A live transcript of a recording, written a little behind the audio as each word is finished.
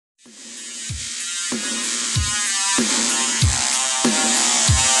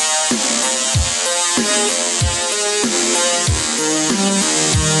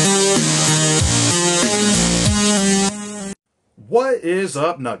What is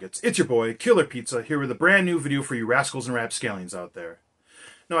up, Nuggets? It's your boy, Killer Pizza, here with a brand new video for you rascals and rapscallions out there.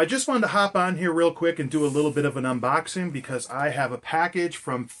 Now, I just wanted to hop on here real quick and do a little bit of an unboxing because I have a package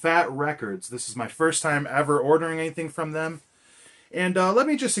from Fat Records. This is my first time ever ordering anything from them. And let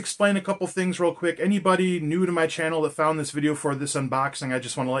me just explain a couple things real quick. Anybody new to my channel that found this video for this unboxing, I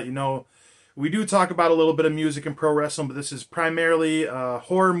just want to let you know, we do talk about a little bit of music and pro wrestling, but this is primarily a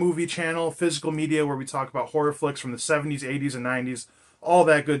horror movie channel, physical media, where we talk about horror flicks from the 70s, 80s, and 90s, all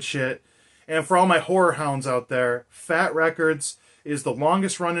that good shit. And for all my horror hounds out there, Fat Records is the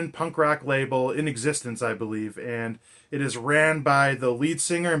longest running punk rock label in existence, I believe, and it is ran by the lead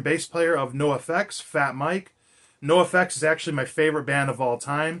singer and bass player of NoFX, Fat Mike. NoFX is actually my favorite band of all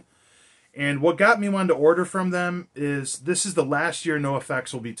time. And what got me wanting to order from them is this is the last year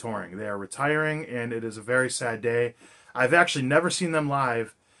NoFX will be touring. They are retiring, and it is a very sad day. I've actually never seen them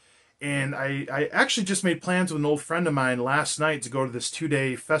live, and I actually just made plans with an old friend of mine last night to go to this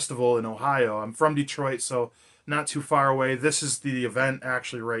 2-day festival in Ohio. I'm from Detroit, so not too far away. This is the event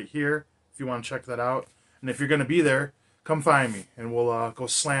actually right here, if you want to check that out. And if you're going to be there, come find me, and we'll go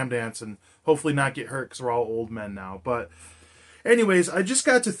slam dance and hopefully not get hurt because we're all old men now. But anyways, I just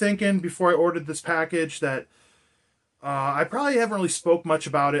got to thinking before I ordered this package that I probably haven't really spoke much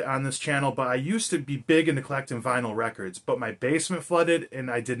about it on this channel, but I used to be big into collecting vinyl records, but my basement flooded and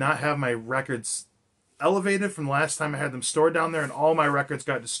I did not have my records elevated from the last time I had them stored down there, and all my records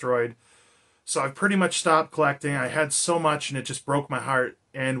got destroyed. So I've pretty much stopped collecting. I had so much and it just broke my heart.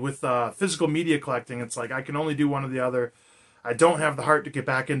 And with physical media collecting, it's like I can only do one or the other. I don't have the heart to get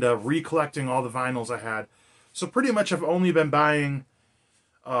back into recollecting all the vinyls I had. So pretty much I've only been buying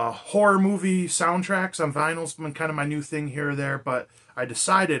horror movie soundtracks on vinyls. It's been kind of my new thing here or there. But I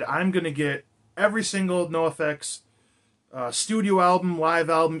decided I'm going to get every single NoFX studio album, live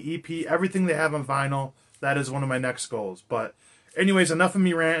album, EP, everything they have on vinyl. That is one of my next goals. But anyways, enough of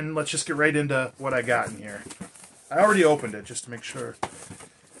me ranting. Let's just get right into what I got in here. I already opened it just to make sure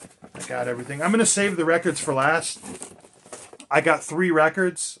I got everything. I'm going to save the records for last. I got 3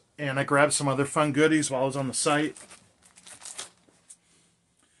 records, and I grabbed some other fun goodies while I was on the site.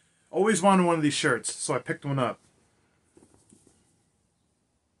 Always wanted one of these shirts, so I picked one up.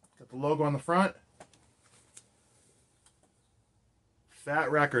 Got the logo on the front.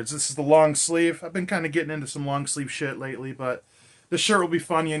 Fat Records. This is the long sleeve. I've been kind of getting into some long sleeve shit lately, but this shirt will be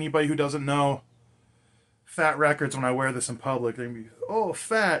funny. Anybody who doesn't know Fat Records, when I wear this in public, they're going to be, oh,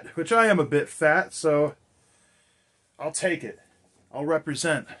 fat, which I am a bit fat, so I'll take it. I'll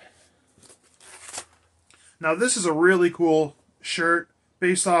represent. Now, this is a really cool shirt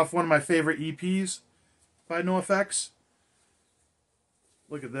based off one of my favorite EPs by NoFX.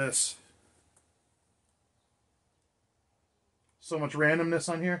 Look at this. So much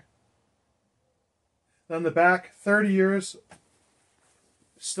randomness on here. Then the back, 30 years,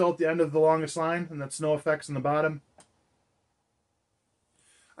 still at the end of the longest line, and that's NoFX in the bottom.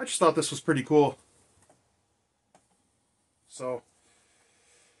 I just thought this was pretty cool. So,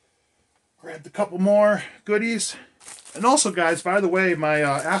 grabbed a couple more goodies. And also, guys, by the way, my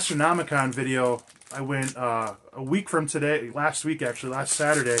Astronomicon video, I went a week from today, last week actually, last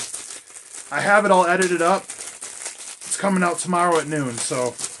Saturday. I have it all edited up. It's coming out tomorrow at noon,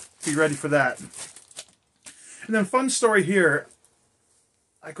 so be ready for that. And then, fun story here,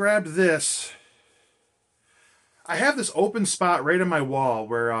 I grabbed this. I have this open spot right on my wall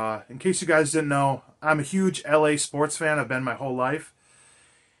where, in case you guys didn't know, I'm a huge LA sports fan. I've been my whole life.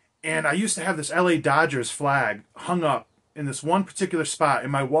 And I used to have this LA Dodgers flag hung up in this one particular spot. In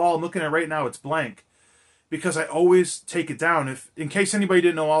my wall, I'm looking at it right now, it's blank. Because I always take it down. In case anybody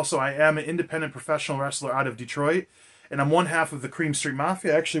didn't know also, I am an independent professional wrestler out of Detroit. And I'm one half of the Cream Street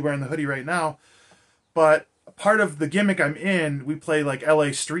Mafia, actually wearing the hoodie right now. But part of the gimmick I'm in, we play like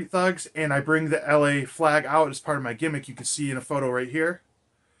LA Street Thugs, and I bring the LA flag out as part of my gimmick. You can see in a photo right here.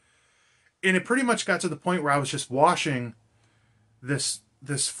 And it pretty much got to the point where I was just washing this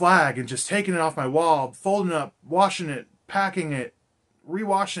flag and just taking it off my wall, folding it up, washing it, packing it,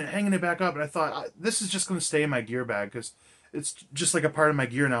 rewashing it, hanging it back up. And I thought, this is just going to stay in my gear bag because it's just like a part of my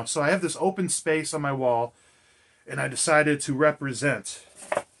gear now. So I have this open space on my wall, and I decided to represent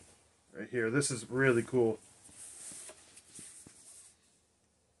right here. This is really cool.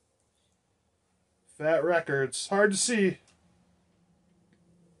 Fat Records. Hard to see.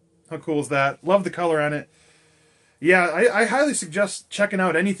 How cool is that? Love the color on it. Yeah, I highly suggest checking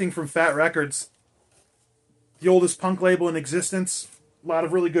out anything from Fat Records. The oldest punk label in existence. A lot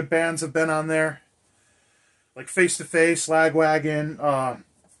of really good bands have been on there. Like Face to Face, Lagwagon,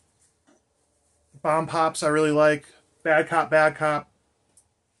 Bomb Pops I really like. Bad Cop, Bad Cop.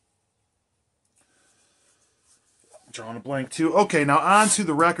 Drawing a blank too. Okay, now on to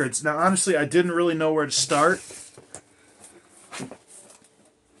the records. Now, honestly, I didn't really know where to start.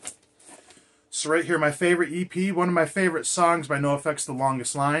 So right here, my favorite EP, one of my favorite songs by NoFX, The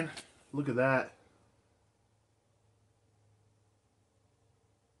Longest Line. Look at that.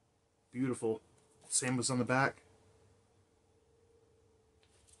 Beautiful. Same was on the back.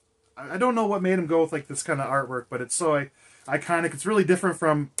 I don't know what made him go with like this kind of artwork, but it's so iconic. It's really different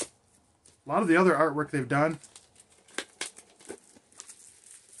from a lot of the other artwork they've done.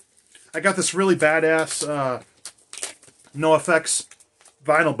 I got this really badass NoFX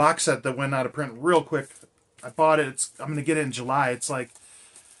vinyl box set that went out of print real quick. I bought it. I'm going to get it in July. It's like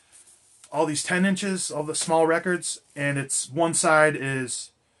all these 10 inches, all the small records, and it's one side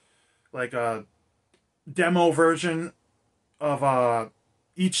is like a demo version of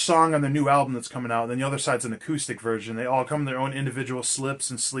each song on the new album that's coming out, and then the other side's an acoustic version. They all come in their own individual slips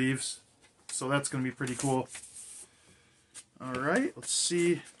and sleeves, so that's going to be pretty cool. Alright, let's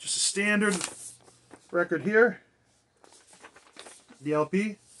see. Just a standard record here. The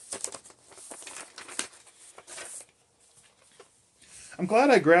LP. I'm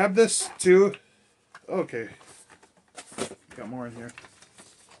glad I grabbed this too. Okay. Got more in here.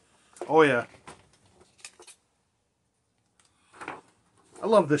 Oh yeah. I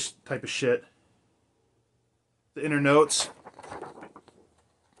love this type of shit. The inner notes.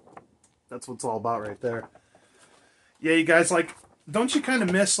 That's what it's all about right there. Yeah, you guys, like, don't you kind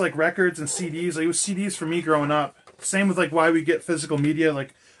of miss, like, records and CDs? Like, it was CDs for me growing up. Same with, like, why we get physical media.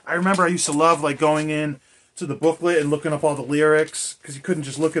 Like, I remember I used to love, like, going in to the booklet and looking up all the lyrics, because you couldn't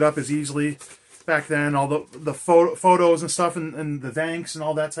just look it up as easily back then. All the photos and stuff and the thanks and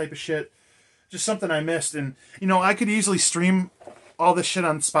all that type of shit. Just something I missed. And, you know, I could easily stream all this shit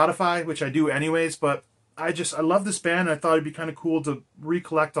on Spotify, which I do anyways, but I love this band, and I thought it'd be kind of cool to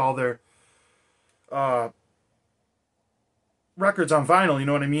recollect all their records on vinyl, you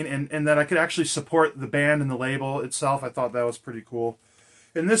know what I mean? And that I could actually support the band and the label itself. I thought that was pretty cool.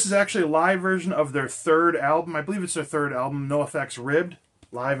 And this is actually a live version of their third album. I believe it's their third album, NoFX Ribbed,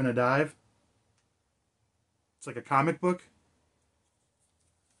 Live in a Dive. It's like a comic book.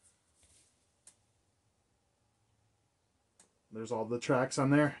 There's all the tracks on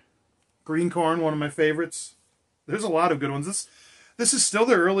there. Green Corn, one of my favorites. There's a lot of good ones. This is still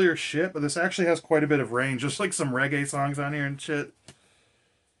their earlier shit, but this actually has quite a bit of range. Just like some reggae songs on here and shit.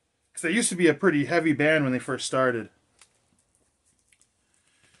 Because they used to be a pretty heavy band when they first started.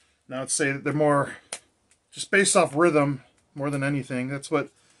 Now I'd say that they're more just based off rhythm more than anything. That's what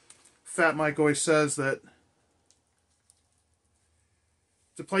Fat Mike always says, that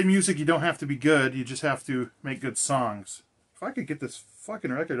to play music you don't have to be good, you just have to make good songs. If I could get this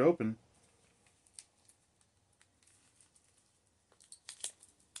fucking record open.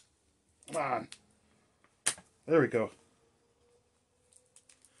 Come on. There we go.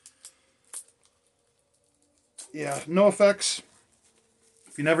 Yeah, NoFX.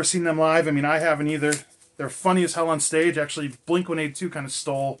 If you've never seen them live, I mean, I haven't either. They're funny as hell on stage. Actually, Blink-182 kind of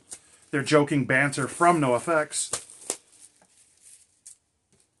stole their joking banter from NoFX.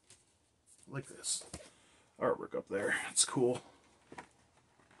 Like this artwork up there. It's cool.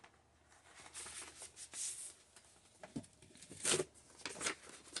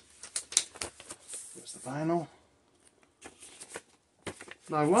 There's the vinyl.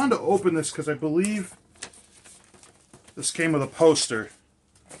 Now I wanted to open this because I believe this came with a poster.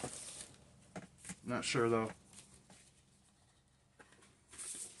 Not sure though.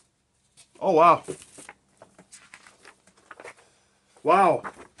 Oh wow. Wow.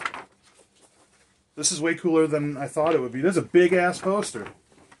 This is way cooler than I thought it would be. There's a big ass poster.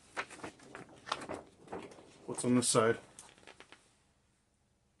 What's on this side?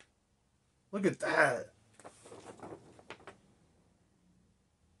 Look at that.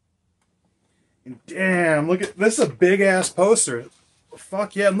 And damn, look at this is a big ass poster.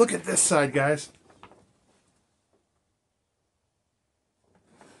 Fuck yeah, and look at this side, guys.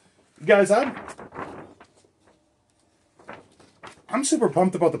 Guys, I'm super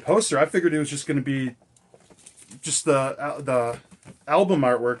pumped about the poster. I figured it was just going to be just the album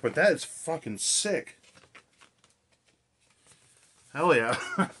artwork, but that is fucking sick. Hell yeah.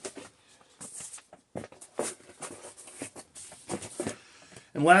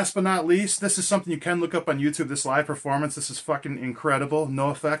 And last but not least, this is something you can look up on YouTube, this live performance. This is fucking incredible.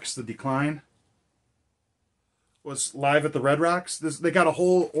 NoFX, The Decline. Was live at the Red Rocks. They got a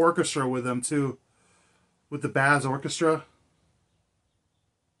whole orchestra with them too. With the Baz Orchestra.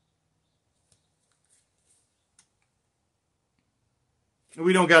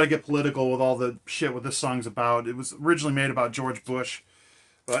 We don't got to get political with all the shit what this song's about. It was originally made about George Bush.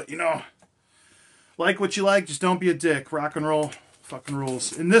 But, you know, Like what you like, just don't be a dick. Rock and roll fucking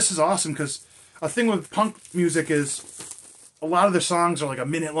rules. And this is awesome because a thing with punk music is a lot of their songs are like a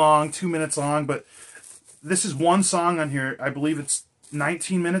minute long, 2 minutes long, but this is one song on here. I believe it's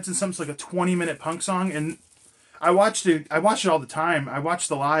 19 minutes and something. It's like a 20-minute punk song, and I watched it all the time. I watched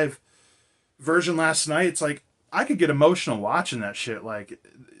the live version last night. It's like I could get emotional watching that shit. Like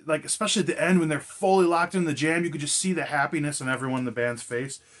especially at the end when they're fully locked in the jam, you could just see the happiness in everyone in the band's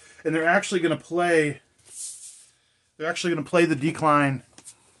face. And they're actually gonna play. They're actually gonna play the Decline.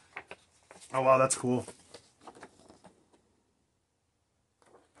 Oh wow, that's cool.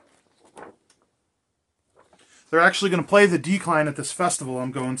 They're actually going to play the Decline at this festival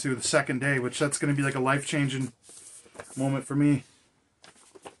I'm going to the second day, which that's going to be like a life-changing moment for me.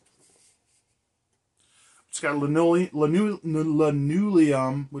 It's got linoleum,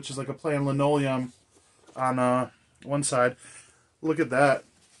 which is like a play on linoleum on one side. Look at that.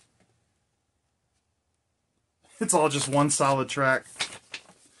 It's all just one solid track.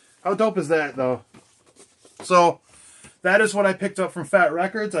 How dope is that, though? So, that is what I picked up from Fat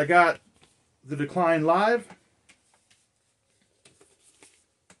Records. I got the Decline live.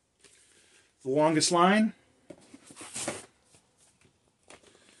 The Longest Line.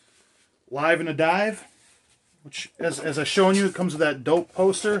 Live in a Dive. Which, as I've shown you, it comes with that dope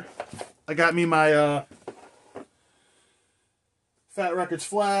poster. I got me my Fat Records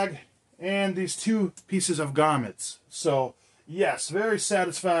flag and these 2 pieces of garments. So, yes, very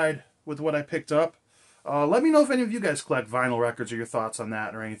satisfied with what I picked up. Let me know if any of you guys collect vinyl records or your thoughts on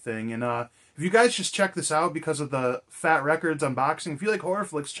that or anything. And if you guys just check this out because of the Fat Records unboxing, if you like horror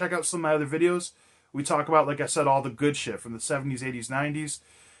flicks, check out some of my other videos. We talk about, like I said, all the good shit from the 70s, 80s, 90s.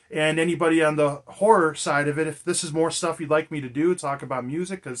 And anybody on the horror side of it, if this is more stuff you'd like me to do, talk about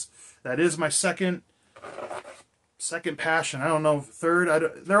music, because that is my second passion. I don't know,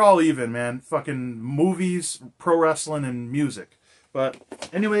 third. They're all even, man. Fucking movies, pro wrestling, and music. But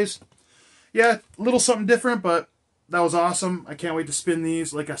anyways, yeah, a little something different, but that was awesome. I can't wait to spin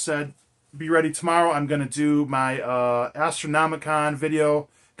these. Like I said, be ready tomorrow. I'm going to do my Astronomicon video.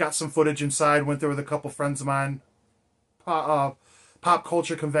 Got some footage inside. Went there with a couple friends of mine. Pop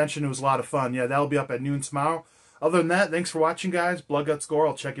culture convention. It was a lot of fun. Yeah, that'll be up at noon tomorrow. Other than that, thanks for watching, guys. Blood, Guts, Gore.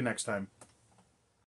 I'll check you next time.